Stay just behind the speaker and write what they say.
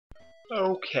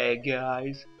Okay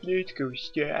guys, let's go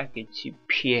stacking some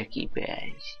Pokey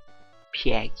bags.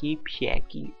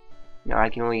 Pokey. No, I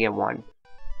can only get one.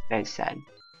 That's sad.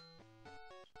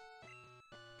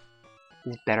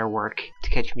 This better work to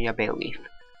catch me a BAEYLEAF.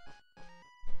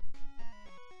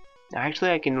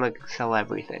 Actually, I can like sell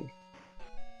everything.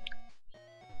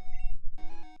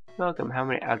 Welcome. How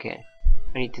many? Okay,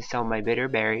 I need to sell my bitter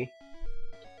berry.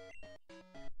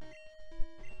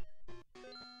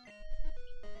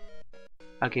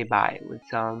 Okay, bye.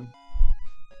 Let's no,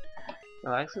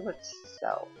 actually, let's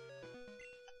sell.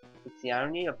 Let's see. I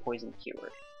don't need a poison cure.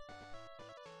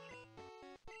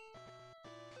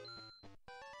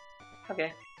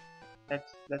 Okay,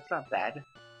 that's not bad.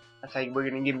 I thought you were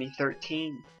gonna give me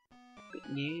 13, but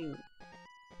no.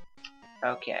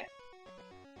 Okay.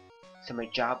 So my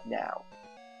job now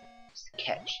is to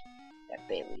catch that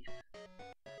BAEYLEAF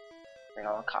at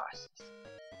all costs.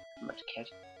 I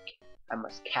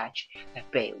must catch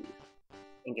that BAEYLEAF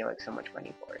and get like so much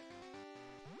money for it.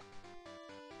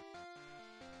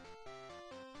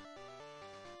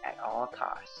 At all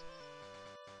costs.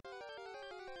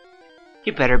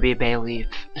 You better be a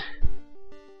BAEYLEAF.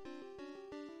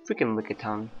 Freaking lick a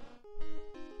tongue.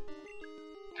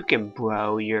 Freaking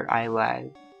bro, your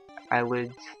eyelids.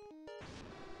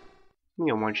 I'm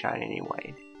gonna one shot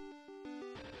anyway.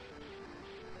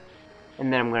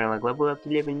 And then I'm gonna like level up to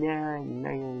level 9.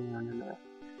 No.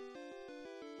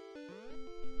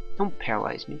 Don't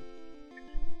paralyze me.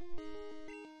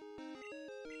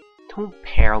 Don't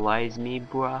paralyze me,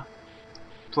 bruh.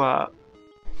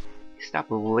 Stop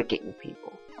licking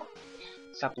people.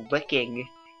 Stop licking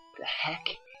the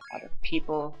heck out of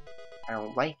people. I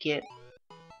don't like it.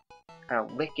 I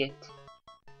don't lick it.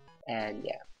 And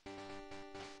yeah.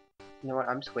 You know what?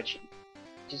 I'm switching.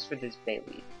 Just for this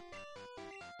BAEYLEAF.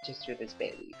 Just for this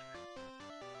BAEYLEAF.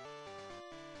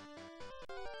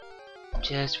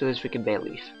 Just for this freaking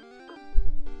BAEYLEAF.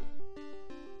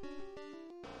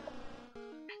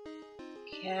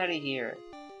 Get out of here.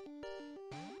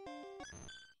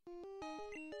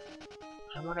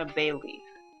 I want a BAEYLEAF.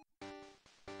 I'm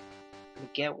gonna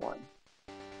get one.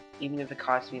 Even if it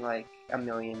costs me like $1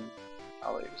 million.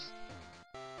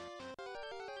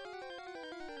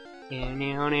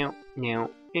 Meryl,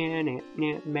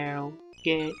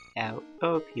 get out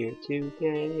of here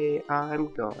today. I'm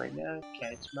gonna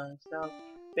catch myself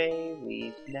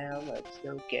BAEYLEAF. Now let's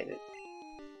go get it.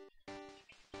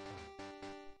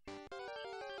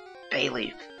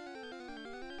 BAEYLEAF.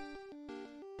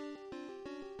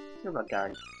 Son of a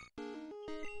gun.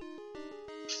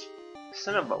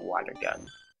 Son of a water gun.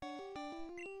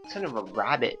 Son of a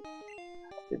rabbit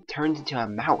that turns into a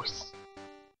mouse.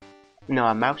 No,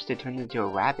 a mouse that turns into a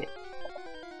rabbit.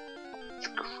 It's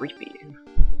creepy.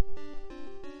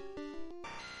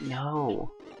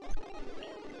 No.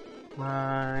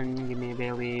 Run, give me a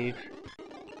BAEYLEAF.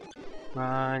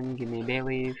 Run, give me a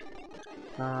BAEYLEAF.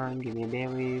 Run, give me a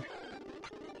BAEYLEAF.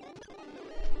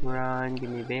 Run,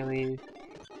 give me a BAEYLEAF.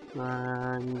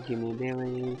 Run, give me a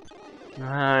BAEYLEAF.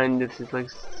 Run, this is like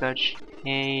such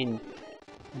pain.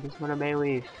 I just want a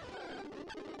BAEYLEAF.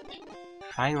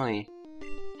 Finally.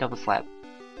 Double slap.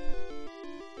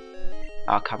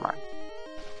 Oh, come on.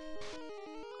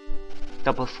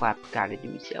 Double slap gotta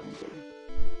do something.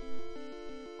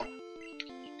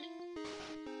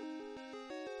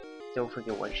 Don't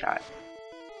forget one shot.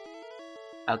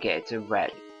 Okay, it's a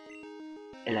red.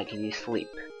 And I can use sleep.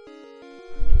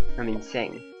 I mean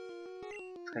sing.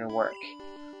 It's gonna work.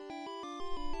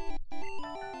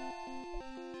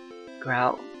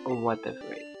 Growl, or what the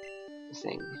frick?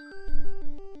 Sing.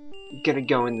 Gonna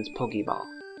go in this Pokeball.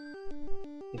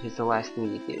 If it's the last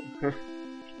thing you do.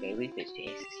 BAEYLEAF is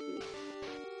tasty.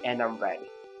 And I'm ready.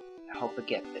 I hope I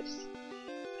get this.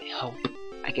 I hope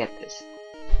I get this.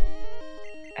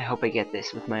 I hope I get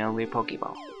this with my only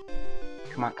Pokeball.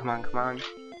 Come on.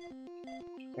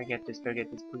 I get this, please.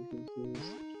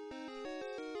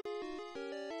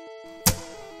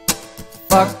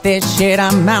 Fuck this shit,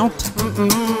 I'm out.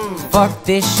 Fuck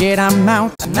this shit, I'm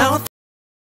out.